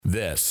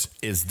This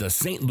is the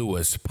St.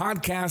 Louis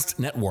Podcast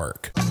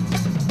Network.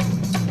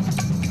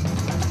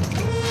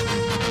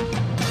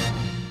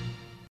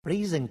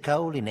 Freezing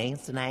cold in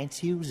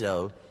Nancy years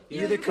old.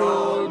 You're the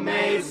cold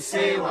maze,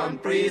 say one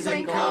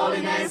freezing cold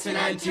in Nancy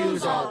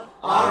years old.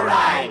 All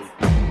right.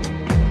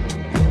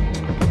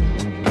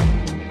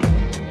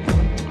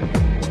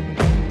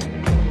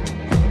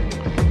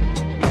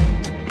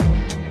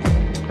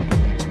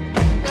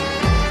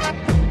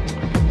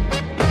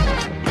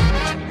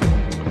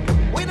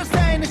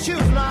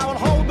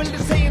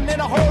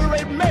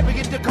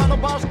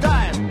 Boss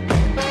dying.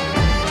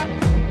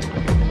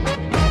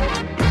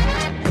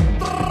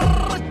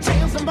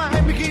 Change the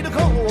mind, we get a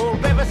cold.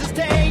 Baby,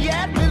 stay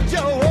yet with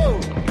Joe.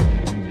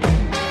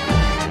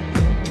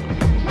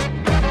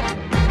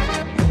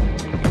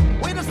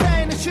 When I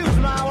stay in the shoes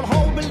now, I'll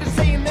hold Billy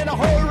scene in a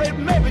whole red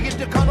maybe get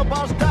the color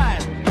boss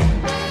dying.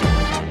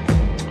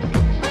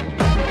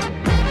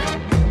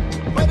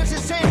 But it's the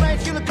same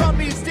right, you'll come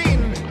be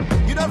seen.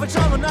 You know, for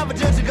some another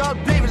just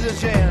got babies in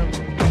shame.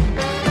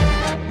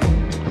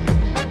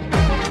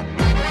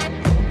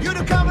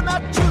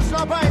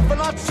 Not right, but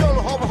not sure.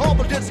 Hope,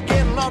 but just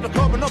getting out of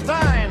cover, no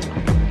time.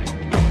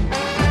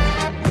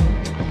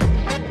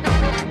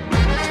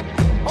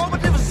 Oh,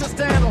 but if it's a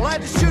stand,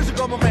 like the shoes are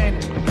going,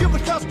 man. You can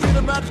trust in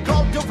the man, it's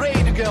called your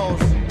radio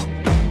girls.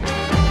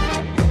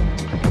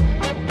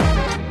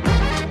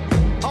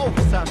 Oh,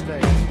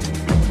 Sunday.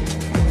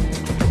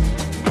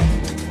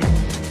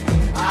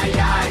 Aye,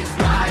 aye,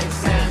 slice,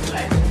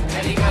 senseless.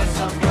 And he got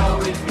some flow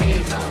with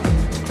pizza.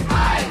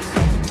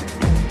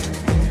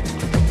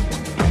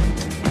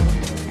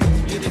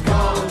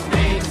 Cold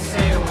maze,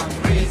 say one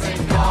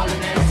freezing cold in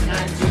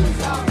Nancy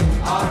years old.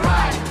 All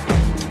right.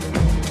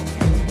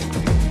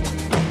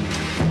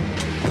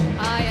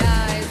 Aye,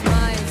 aye,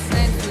 mine,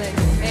 senseless,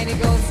 and he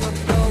goes to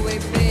throw away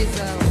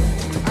basil.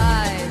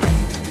 Aye.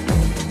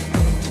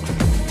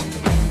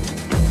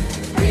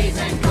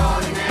 Freezing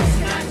cold in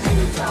Nancy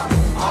years old.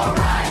 All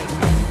right.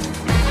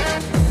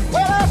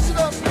 Well, I should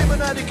have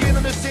sleeping at the king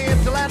of the scene.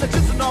 The land is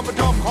just an over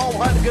top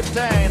hole, had a good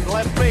time.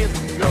 Let face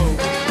go.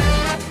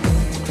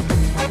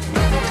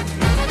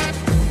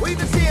 We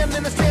been seeing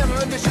in the center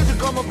and the shit should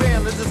come up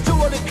in. There's just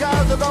 200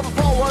 cars that over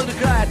 400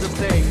 guys to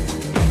stay.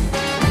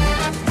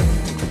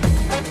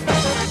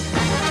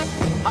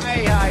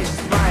 Aye, aye,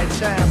 my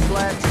chance,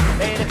 let's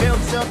ain't a hill,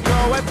 so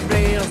go and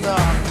feel the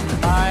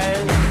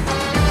eyes.